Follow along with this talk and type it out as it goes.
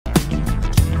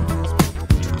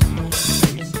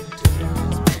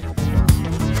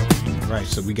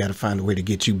so we got to find a way to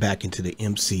get you back into the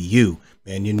MCU.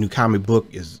 Man, your new comic book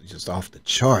is just off the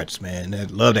charts, man. I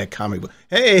love that comic book.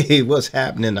 Hey, what's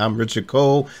happening? I'm Richard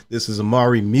Cole. This is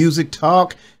Amari Music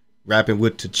Talk, rapping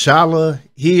with T'Challa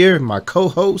here, my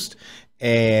co-host.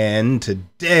 And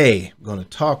today I'm going to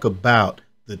talk about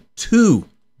the two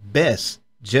best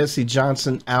Jesse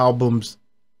Johnson albums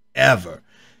ever.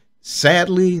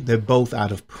 Sadly, they're both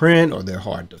out of print or they're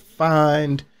hard to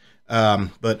find.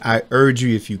 But I urge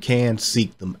you, if you can,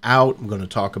 seek them out. I'm going to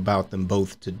talk about them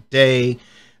both today.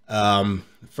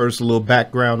 First, a little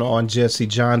background on Jesse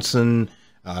Johnson.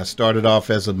 I started off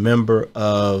as a member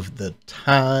of The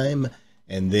Time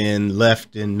and then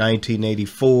left in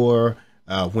 1984,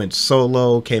 went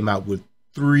solo, came out with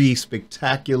 3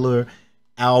 spectacular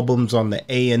albums on the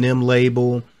A&M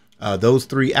label. Those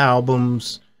 3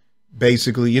 albums,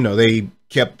 basically, they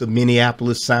kept the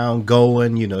Minneapolis sound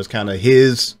going. It's kind of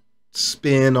his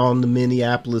spin on the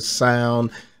Minneapolis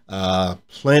sound,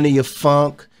 plenty of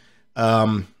funk.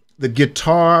 The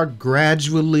guitar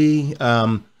gradually,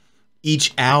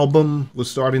 each album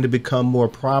was starting to become more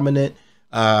prominent.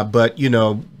 But,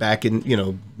 back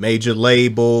in, major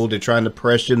label, they're trying to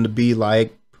pressure him to be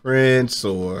like Prince,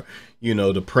 or,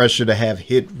 the pressure to have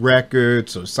hit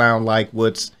records or sound like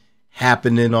what's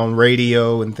happening on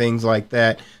radio and things like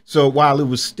that. So while it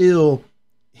was still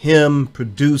him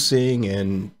producing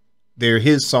and they're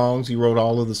his songs, he wrote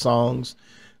all of the songs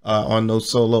on those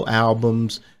solo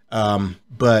albums.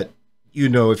 But,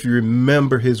 if you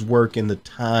remember his work in The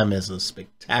Time as a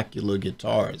spectacular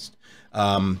guitarist,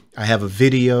 I have a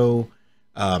video,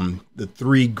 the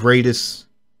 3 greatest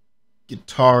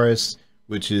guitarists,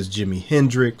 which is Jimi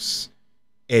Hendrix,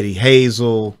 Eddie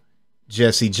Hazel,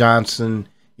 Jesse Johnson.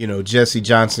 Jesse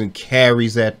Johnson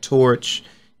carries that torch,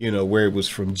 where it was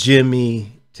from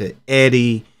Jimmy to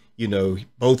Eddie.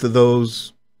 Both of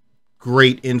those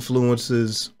great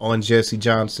influences on Jesse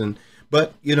Johnson.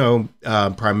 But,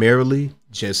 primarily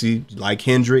Jesse, like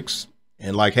Hendrix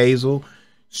and like Hazel,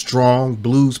 strong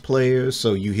blues players.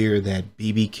 So you hear that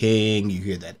B.B. King, you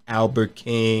hear that Albert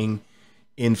King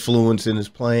influence in his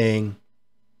playing.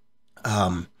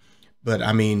 But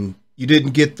I mean, you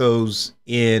didn't get those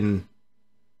in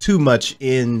too much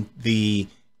in the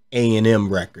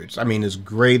A&M records. I mean, as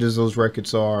great as those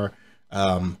records are,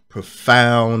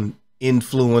 profound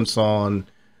influence on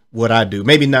what I do.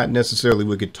 Maybe not necessarily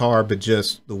with guitar, but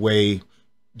just the way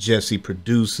Jesse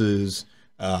produces,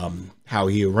 how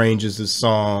he arranges his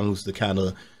songs, the kind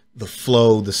of the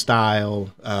flow, the style,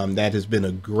 that has been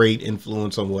a great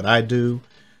influence on what I do.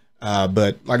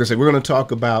 But like I said, we're going to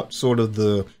talk about sort of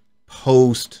the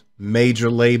post major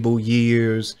label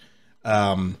years,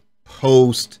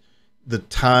 post the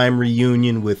Time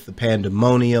reunion with the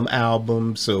Pandemonium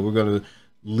album. So we're going to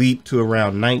leap to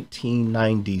around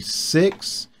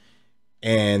 1996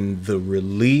 and the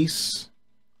release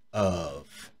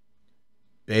of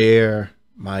Bare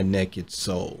My Naked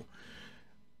Soul.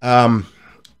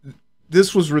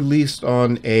 This was released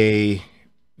on an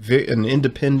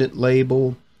independent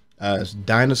label,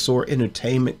 Dinosaur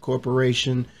Entertainment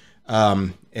Corporation.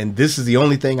 And this is the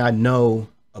only thing I know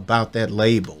about that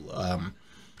label. I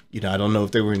don't know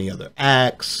if there were any other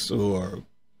acts, or,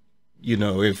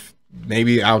 if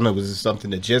maybe, I don't know, was this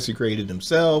something that Jesse created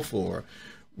himself or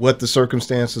what the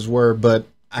circumstances were, but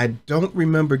I don't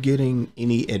remember getting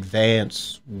any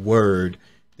advance word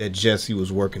that Jesse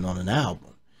was working on an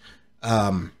album.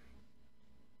 I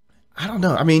don't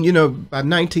know. I mean, by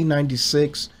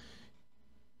 1996,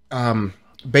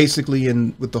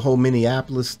 basically with the whole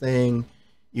Minneapolis thing,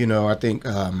 I think,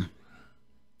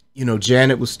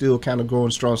 Janet was still kind of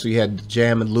growing strong. So you had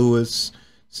Jam and Lewis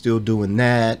still doing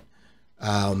that.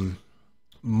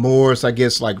 Morris, I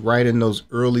guess, like right in those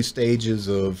early stages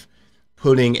of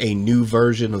putting a new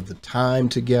version of The Time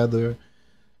together.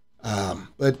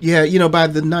 But yeah, by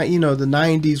the the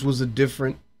 90s was a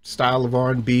different style of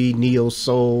R&B. Neo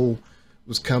soul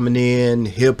was coming in.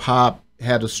 Hip hop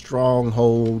had a strong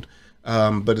hold.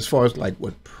 But as far as like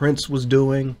what Prince was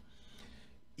doing,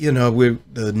 with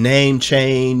the name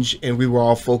change, and we were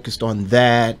all focused on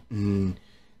that, and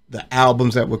the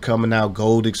albums that were coming out,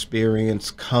 Gold Experience,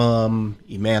 Come,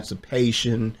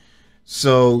 Emancipation.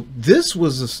 So this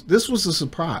was a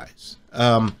surprise.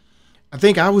 I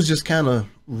think I was just kind of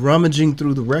rummaging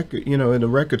through the record, in the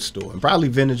record store, and probably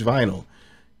vintage vinyl,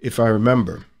 if I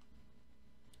remember,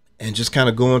 and just kind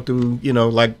of going through,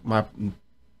 like my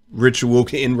ritual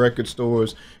in record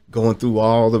stores, going through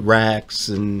all the racks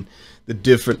and the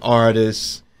different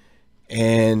artists,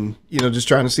 and just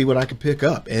trying to see what I could pick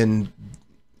up. And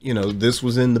this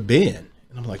was in the bin,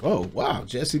 and I'm like, oh wow,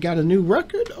 Jesse got a new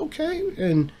record, okay.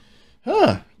 And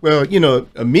Huh. Well,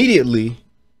 immediately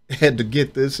had to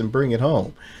get this and bring it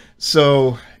home.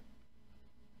 So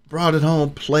brought it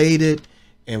home, played it,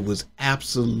 and was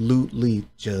absolutely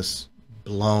just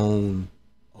blown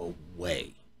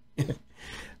away.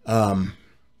 um,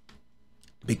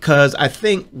 because I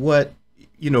think what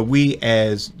we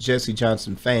as Jesse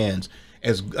Johnson fans,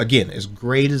 as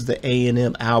great as the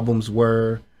A&M albums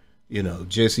were,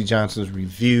 Jesse Johnson's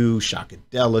Review,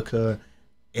 Shockadelica,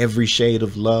 Every Shade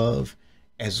of Love,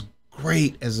 as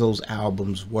great as those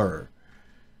albums were,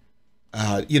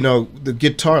 the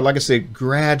guitar, like I said,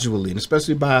 gradually, and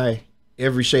especially by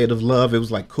Every Shade of Love, it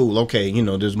was like, cool, okay,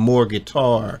 there's more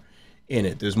guitar in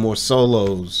it, there's more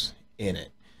solos in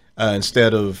it,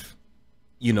 instead of,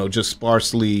 just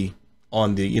sparsely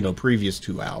on the, previous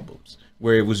two albums,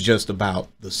 where it was just about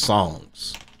the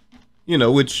songs,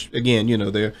 which again,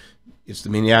 it's the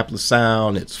Minneapolis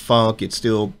sound, it's funk, it's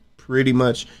still pretty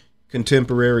much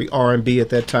contemporary R&B at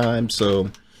that time.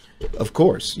 So of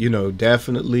course,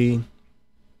 definitely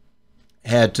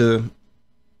had to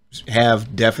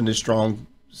have definite strong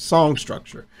song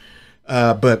structure.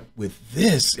 But with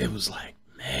this, it was like,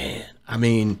 man, I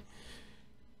mean,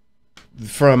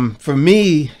 for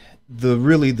me,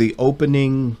 the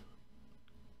opening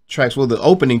tracks, well, the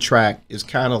opening track is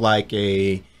kind of like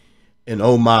an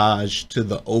homage to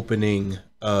the opening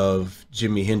of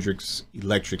Jimi Hendrix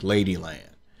Electric Ladyland.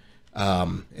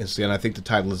 And I think the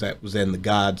title is that was then The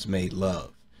Gods Made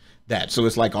Love. So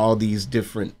it's like all these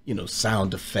different,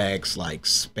 sound effects like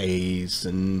space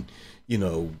and,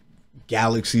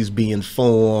 galaxies being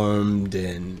formed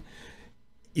and,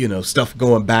 stuff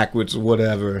going backwards or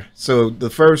whatever. So the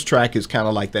first track is kind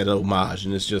of like that homage,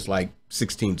 and it's just like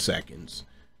 16 seconds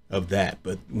of that.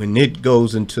 But when it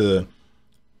goes into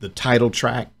the title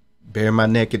track, Bare My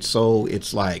Naked Soul,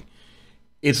 it's like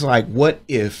what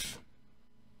if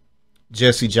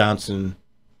Jesse Johnson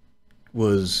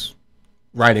was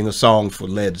writing a song for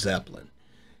Led Zeppelin?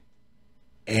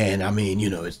 And I mean,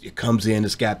 it comes in,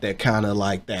 it's got that kind of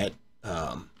like that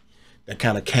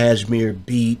kind of cashmere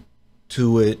beat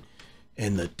to it,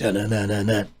 and the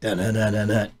da-na-na-na-na,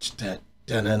 da-na-na-na-na,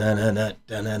 da-na-na-na-na,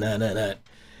 da-na-na-na-na.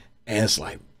 And it's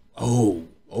like, oh,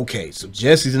 okay, so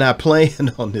Jesse's not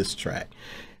playing on this track.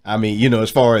 I mean, as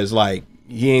far as like,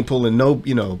 he ain't pulling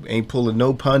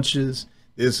no punches.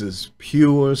 This is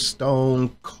pure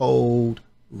stone cold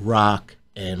rock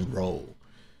and roll.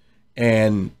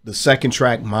 And the second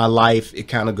track, My Life, it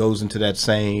kind of goes into that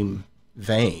same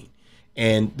vein.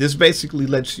 And this basically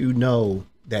lets you know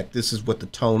that this is what the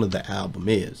tone of the album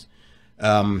is.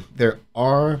 There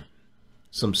are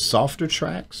some softer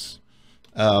tracks,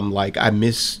 like I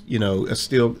Miss,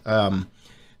 still,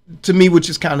 to me, which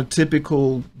is kind of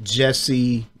typical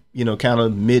Jesse, kind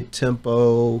of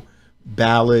mid-tempo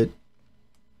ballad,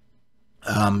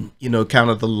 kind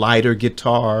of the lighter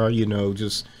guitar,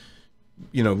 just,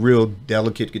 real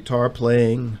delicate guitar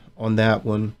playing on that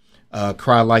one.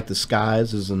 Cry Like the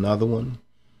Skies is another one.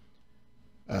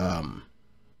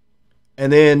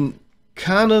 And then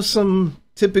kind of some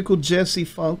typical Jesse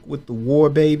funk with the War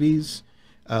Babies,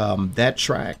 that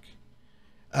track.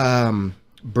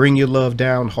 Bring Your Love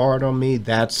Down Hard on Me,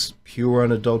 that's pure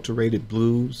unadulterated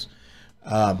blues.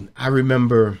 I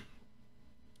remember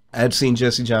I had seen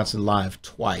Jesse Johnson live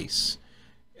twice,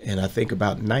 and I think it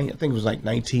was like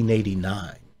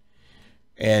 1989,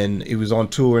 and it was on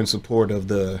tour in support of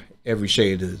the Every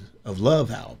Shade of Love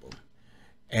album.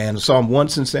 And I saw him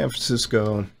once in San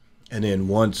Francisco and then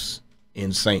once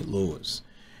in St. Louis.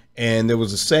 And there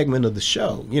was a segment of the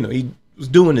show, he was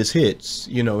doing his hits,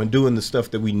 and doing the stuff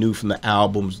that we knew from the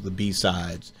albums, the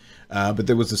B-sides. But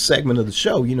there was a segment of the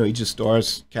show, he just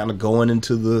starts kind of going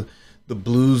into the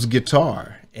blues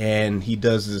guitar. And he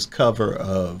does this cover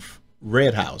of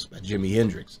Red House by Jimi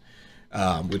Hendrix,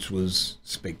 which was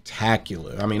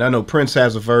spectacular. I mean, I know Prince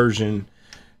has a version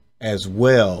as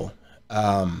well.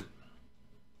 I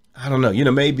don't know,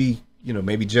 maybe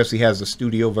Jesse has a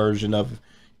studio version of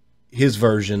his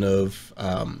version of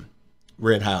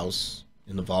Red House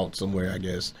in the vault somewhere, I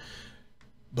guess.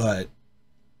 But,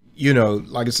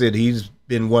 like I said, he's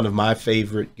been one of my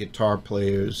favorite guitar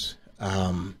players.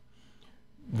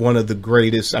 One of the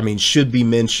greatest, should be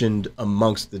mentioned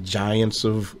amongst the giants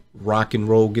of rock and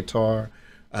roll guitar.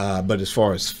 But as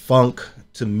far as funk,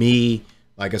 to me,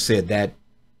 like I said, that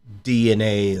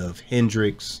DNA of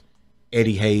Hendrix,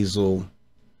 Eddie Hazel,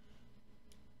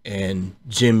 and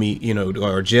Jimmy,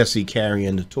 or Jesse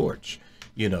carrying the torch,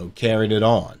 carrying it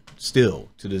on still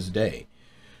to this day.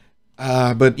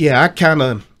 But yeah, I kind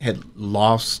of had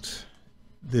lost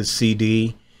this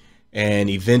CD, and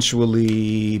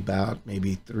eventually about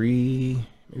maybe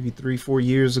maybe 3, 4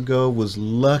 years ago. Was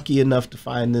lucky enough to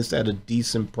find this at a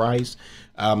decent price.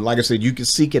 Like I said, you can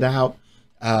seek it out.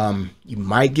 You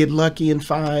might get lucky and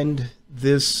find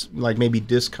this, like maybe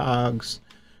Discogs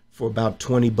for about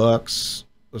 20 bucks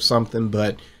or something.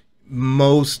 But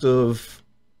most of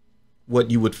what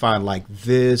you would find, like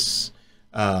this,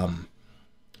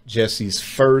 Jesse's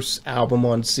first album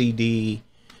on CD,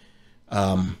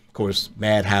 of course,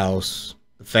 Madhouse,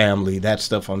 The Family, that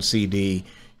stuff on CD,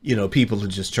 you know, people are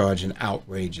just charging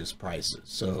outrageous prices.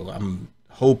 So I'm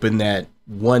hoping that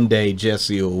one day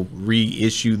Jesse will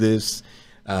reissue this,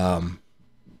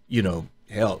 you know,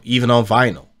 hell, even on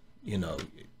vinyl, you know,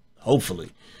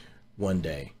 hopefully one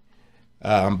day.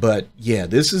 But yeah,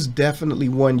 this is definitely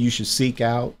one you should seek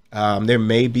out. There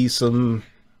may be some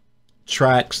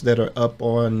tracks that are up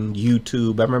on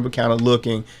YouTube. I remember kind of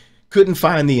looking, couldn't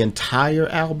find the entire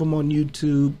album on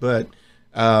YouTube, but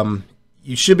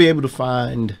you should be able to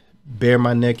find Bare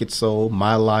My Naked Soul,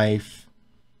 My Life.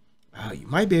 You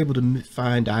might be able to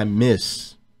find I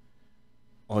Miss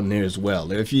on there as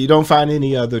well. If you don't find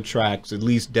any other tracks, at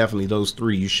least definitely those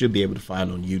three you should be able to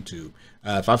find on YouTube.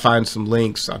 If I find some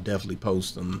links, I'll definitely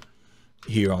post them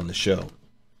here on the show,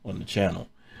 on the channel.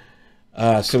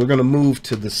 So we're going to move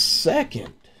to the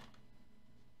second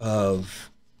of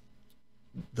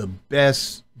the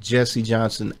best Jesse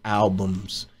Johnson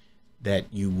albums that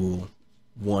you will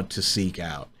want to seek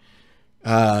out.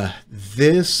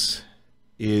 This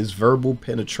is Verbal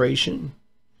Penetration,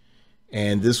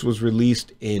 and this was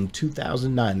released in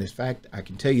 2009. In fact, I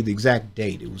can tell you the exact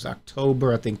date. It was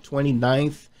October, I think,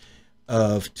 29th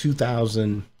of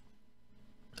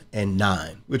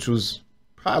 2009, which was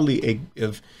probably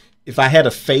if I had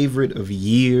a favorite of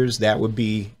years, that would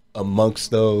be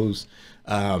amongst those.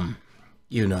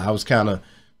 You know, I was kind of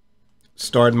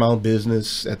starting my own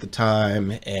business at the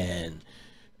time, and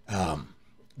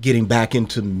getting back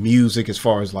into music as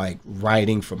far as like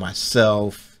writing for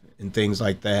myself and things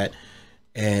like that,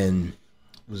 and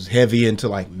was heavy into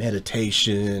like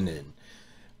meditation and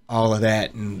all of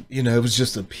that. And you know, it was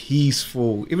just a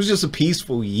peaceful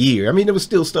year. I mean, there was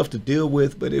still stuff to deal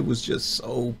with, but it was just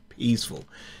so peaceful.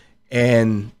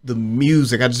 And the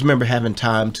music, I just remember having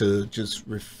time to just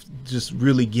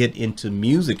really get into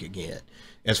music again,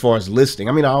 as far as listening.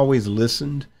 I mean, I always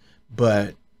listened,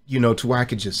 but you know, to where I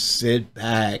could just sit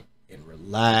back and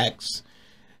relax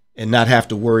and not have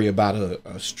to worry about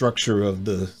a structure of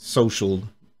the social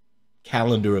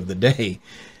calendar of the day,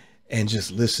 and just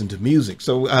listen to music.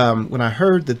 So when I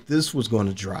heard that this was going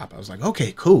to drop, I was like,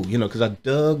 okay, cool. You know, because I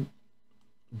dug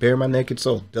Bare My Naked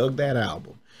Soul, dug that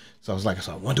album. So I was like,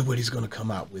 so I wonder what he's going to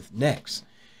come out with next.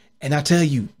 And I tell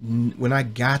you, when I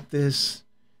got this,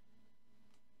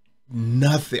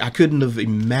 nothing, I couldn't have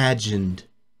imagined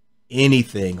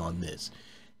anything on this.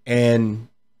 And,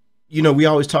 you know, we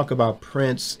always talk about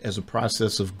Prince as a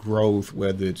process of growth,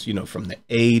 whether it's, you know, from the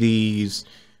 80s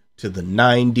to the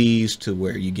 90s to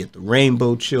where you get the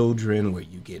Rainbow Children, where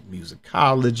you get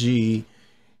musicology,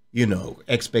 you know,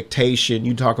 expectation.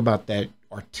 You talk about that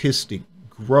artistic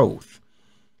growth.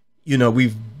 You know, we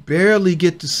barely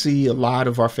get to see a lot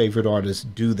of our favorite artists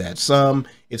do that. Some,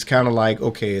 it's kind of like,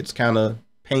 okay, it's kind of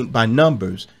paint by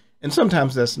numbers. And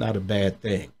sometimes that's not a bad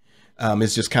thing.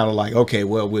 It's just kind of like, okay,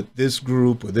 well, with this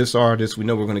group or this artist, we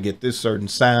know we're going to get this certain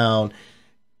sound.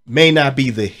 May not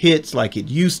be the hits like it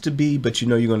used to be, but you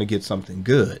know you're going to get something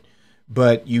good.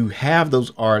 But you have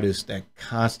those artists that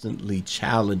constantly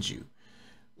challenge you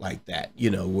like that, you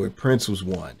know, where Prince was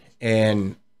one.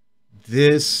 And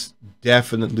this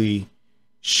definitely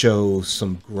shows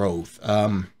some growth.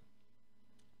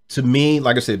 To me,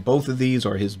 like I said, both of these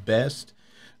are his best.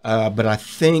 But I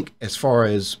think as far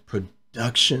as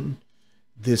production,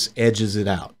 this edges it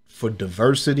out. For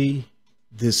diversity,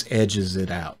 this edges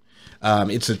it out.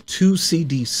 It's a 2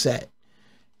 CD set.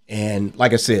 And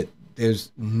like I said,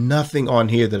 there's nothing on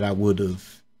here that I would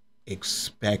have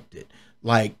expected.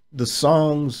 Like the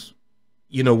songs,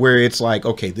 you know, where it's like,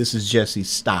 okay, this is Jesse's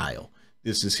style.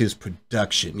 This is his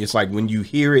production. It's like when you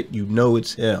hear it, you know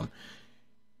it's him.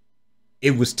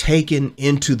 It was taken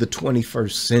into the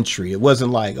 21st century. It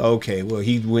wasn't like, okay, well,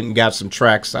 he went and got some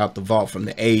tracks out the vault from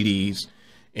the 80s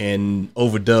and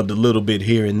overdubbed a little bit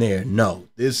here and there. No,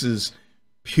 this is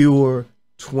pure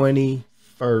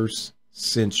 21st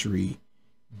century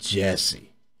Jesse.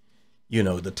 You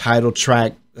know, the title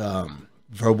track,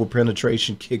 Verbal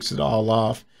Penetration, kicks it all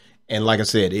off. And like I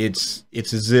said, it's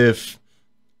as if,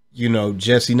 you know,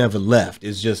 Jesse never left.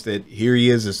 It's just that here he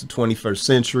is, it's the 21st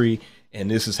century, and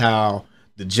this is how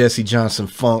the Jesse Johnson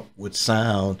funk would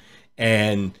sound.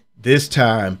 And this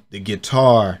time the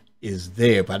guitar is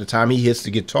there. By the time he hits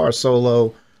the guitar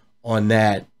solo on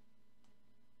that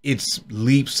it's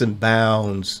leaps and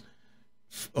bounds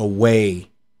away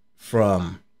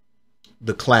from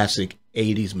the classic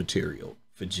 80s material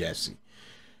for Jesse.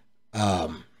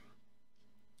 Um,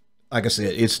 like I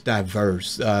said, it's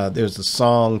diverse. There's a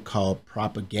song called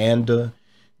Propaganda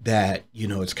that, you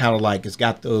know, it's kind of like it's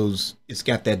got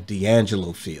that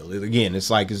D'Angelo feel. Again, it's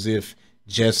like as if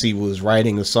Jesse was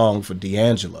writing a song for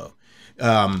D'Angelo.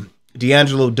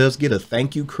 D'Angelo does get a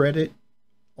thank you credit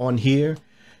on here.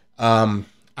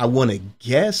 I want to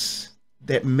guess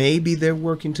that maybe they're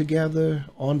working together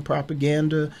on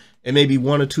Propaganda and maybe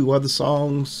one or two other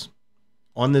songs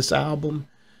on this album.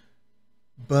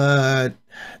 But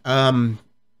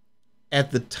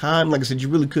at the time, like I said, you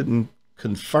really couldn't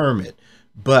confirm it.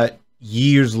 But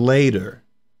years later,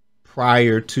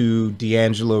 prior to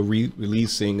D'Angelo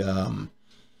releasing, I'm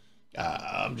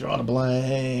drawing a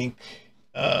blank,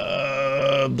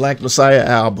 Black Messiah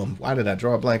album. Why did I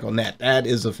draw a blank on that? That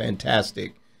is a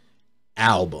fantastic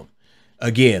album.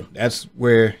 Again, that's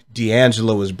where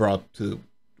D'Angelo is brought to,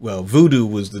 well, Voodoo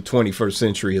was the 21st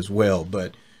century as well,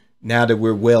 but now that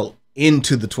we're well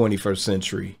into the 21st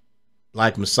century,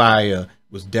 Black Messiah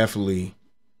was definitely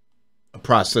a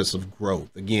process of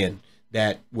growth. Again,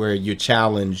 that where you're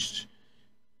challenged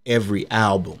every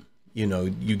album, you know,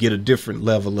 you get a different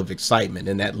level of excitement,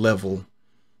 and that level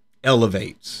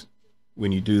elevates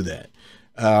when you do that.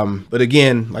 But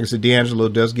again, like I said, D'Angelo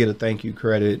does get a thank you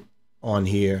credit on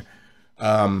here.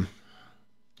 The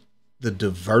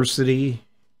diversity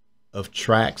of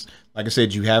tracks, like I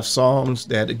said, you have songs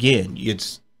that, again,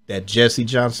 it's that Jesse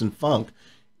Johnson funk,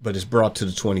 but it's brought to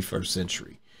the 21st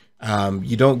century.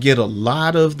 You don't get a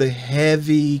lot of the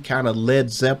heavy kind of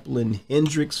Led Zeppelin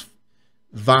Hendrix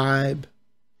vibe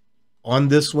on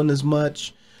this one as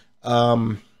much.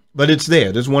 But it's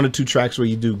there. There's one or two tracks where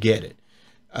you do get it.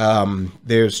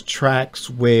 There's tracks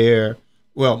where,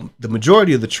 well, the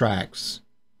majority of the tracks,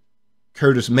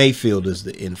 Curtis Mayfield is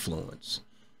the influence,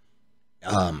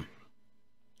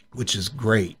 which is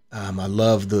great. I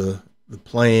love the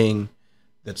playing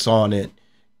that's on it.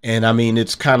 And I mean,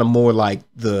 it's kind of more like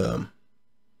the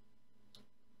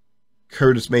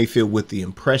Curtis Mayfield with the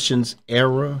Impressions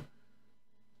era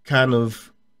kind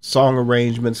of song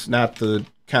arrangements, not the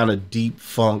kind of deep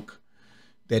funk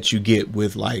that you get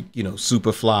with, like, you know,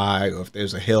 Superfly, or if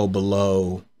there's a Hell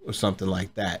Below or something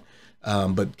like that.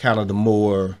 But kind of the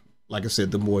more, like I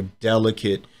said, the more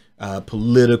delicate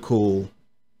political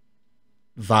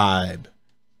vibe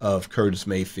of Curtis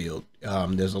Mayfield.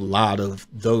 There's a lot of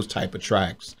those type of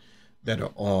tracks that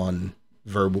are on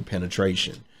Verbal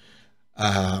Penetration.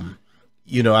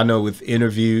 You know, I know with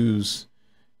interviews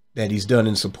that he's done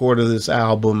in support of this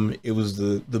album, it was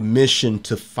the mission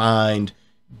to find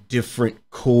different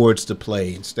chords to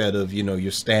play instead of, you know,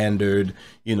 your standard,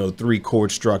 you know,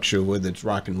 3-chord structure, whether it's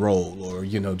rock and roll, or,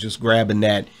 you know, just grabbing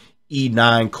that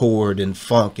E9 chord and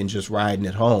funk and just riding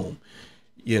it home.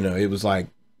 You know, it was like,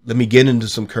 let me get into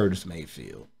some Curtis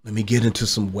Mayfield. Let me get into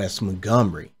some Wes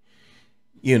Montgomery.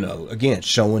 You know, again,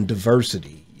 showing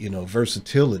diversity, you know,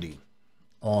 versatility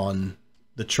on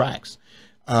the tracks.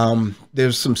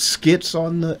 There's some skits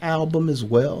on the album as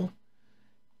well,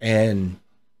 and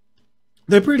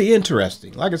they're pretty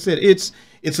interesting. Like I said, it's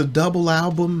a double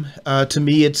album. To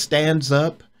me, it stands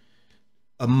up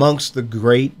amongst the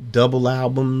great double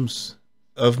albums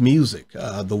of music.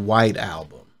 The White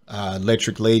Album,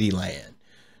 Electric Ladyland,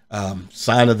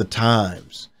 Sign of the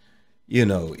Times. You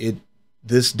know,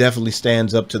 this definitely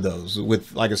stands up to those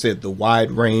with, like I said, the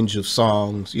wide range of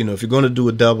songs. You know, if you're going to do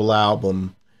a double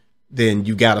album, then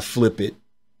you got to flip it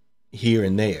here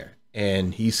and there.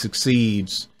 And he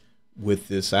succeeds with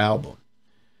this album.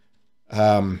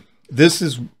 This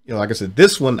is, you know, like I said,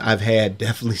 this one I've had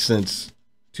definitely since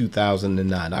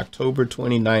 2009, October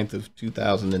 29th of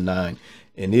 2009.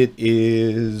 And it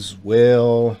is,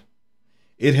 well,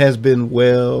 it has been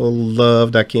well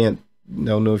loved. I don't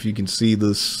know if you can see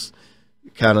this,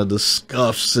 kind of the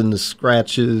scuffs and the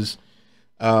scratches.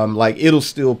 Like, it'll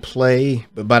still play,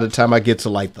 but by the time I get to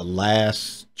like the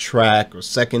last track or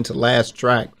second to last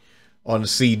track on the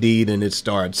CD, then it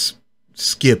starts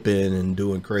skipping and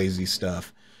doing crazy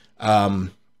stuff.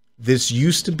 This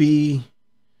used to be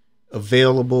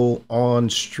available on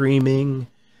streaming.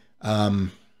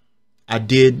 I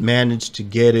did manage to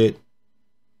get it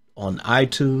on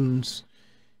iTunes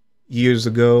years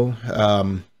ago.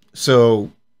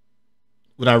 So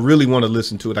when I really want to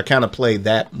listen to it, I kind of play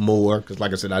that more, because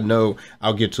like I said, I know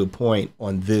I'll get to a point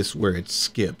on this where it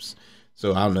skips.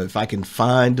 So I don't know if I can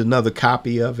find another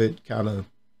copy of it, kind of,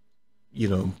 you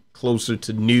know, closer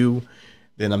to new,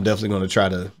 then I'm definitely going to try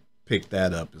to pick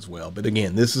that up as well. But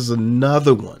again, this is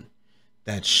another one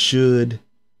that should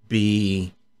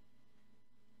be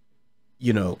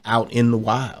you know, out in the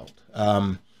wild.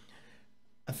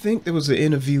 I think there was an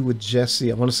interview with Jesse.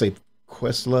 I want to say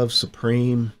Questlove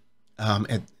Supreme.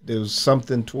 And there was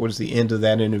something towards the end of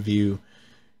that interview,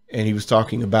 and he was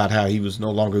talking about how he was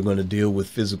no longer going to deal with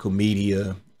physical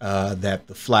media, that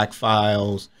the FLAC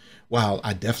files, wow,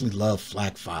 I definitely love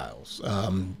FLAC files.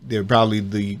 They're probably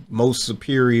the most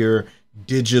superior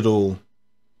digital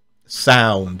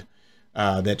sound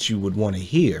that you would want to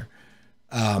hear.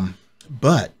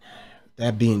 But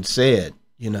that being said,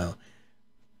 you know,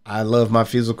 I love my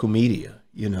physical media.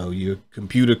 You know, your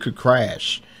computer could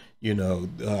crash. You know,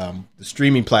 the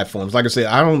streaming platforms. Like I said,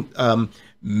 I don't.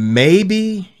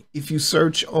 Maybe if you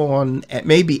search on,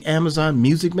 maybe Amazon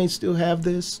Music may still have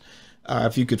this.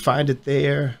 If you could find it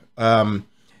there.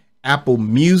 Apple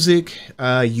Music,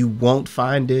 you won't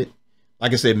find it.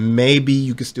 Like I said, maybe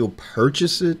you could still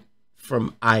purchase it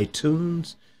from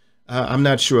iTunes. I'm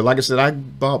not sure. Like I said, I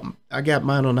got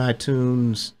mine on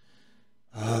iTunes.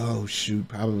 Oh shoot,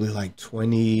 probably like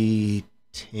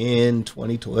 2010,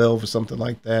 2012 or something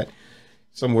like that.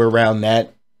 Somewhere around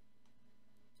that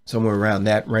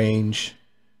range.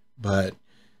 But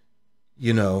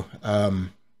you know,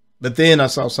 but then I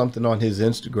saw something on his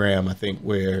Instagram, I think,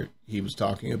 where he was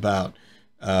talking about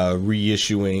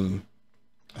reissuing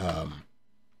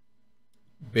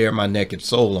Bare My Naked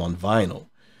Soul on vinyl.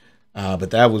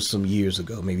 But that was some years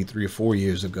ago, maybe 3 or 4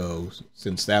 years ago,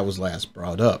 since that was last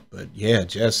brought up. But yeah,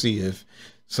 Jesse, if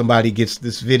somebody gets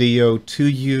this video to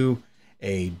you,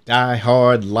 a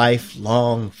diehard,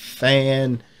 lifelong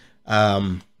fan,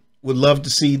 would love to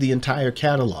see the entire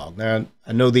catalog. Now,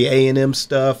 I know the A&M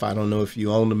stuff. I don't know if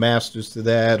you own the masters to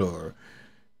that, or,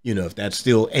 you know, if that's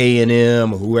still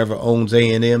A&M or whoever owns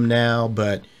A&M now.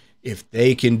 But if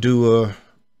they can do a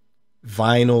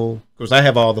vinyl, because I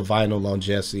have all the vinyl on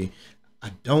Jesse. I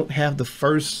don't have the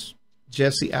first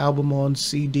Jesse album on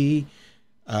CD.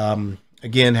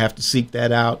 Again, have to seek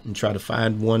that out and try to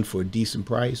find one for a decent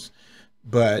price.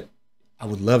 But I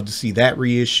would love to see that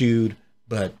reissued.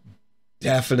 But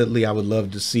definitely I would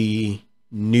love to see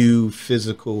new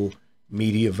physical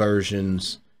media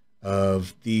versions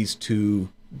of these two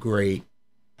great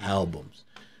albums.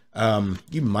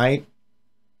 You might,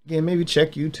 again, maybe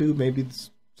check YouTube. Maybe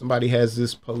somebody has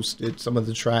this posted, some of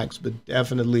the tracks, but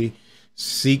definitely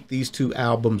seek these two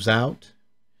albums out.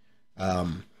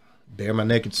 Bare My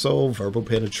Naked Soul, Verbal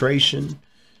Penetration.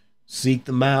 Seek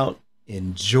them out.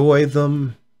 Enjoy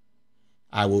them.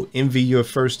 I will envy your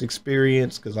first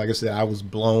experience, because like I said, I was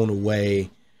blown away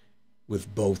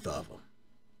with both of them.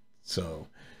 So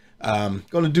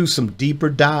going to do some deeper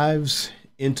dives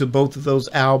into both of those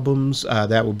albums.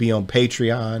 That will be on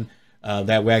Patreon.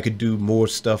 That way I could do more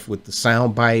stuff with the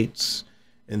sound bites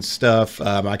and stuff.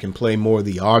 I can play more of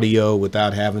the audio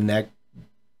without having that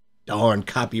darn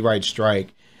copyright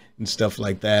strike and stuff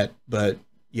like that. But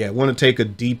yeah, I want to take a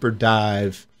deeper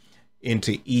dive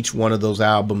into each one of those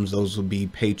albums. Those will be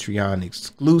Patreon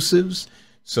exclusives.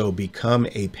 So become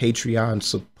a Patreon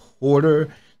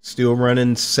supporter. Still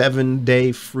running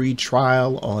 7-day free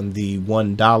trial on the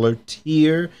 $1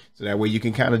 tier. So that way you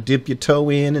can kind of dip your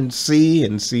toe in and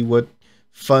see what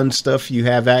fun stuff you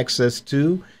have access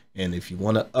to. And if you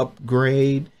want to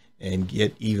upgrade and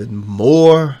get even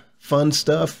more fun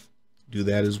stuff, do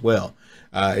that as well.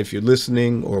 If you're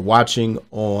listening or watching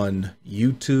on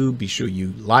YouTube, be sure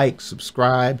you like,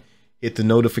 subscribe, hit the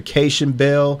notification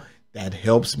bell. That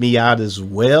helps me out as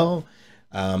well.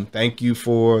 Thank you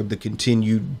for the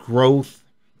continued growth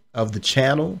of the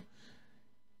channel,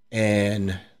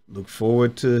 and look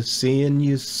forward to seeing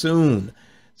you soon.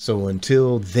 So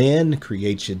until then,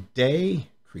 create your day,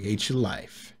 create your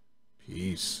life.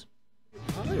 Peace.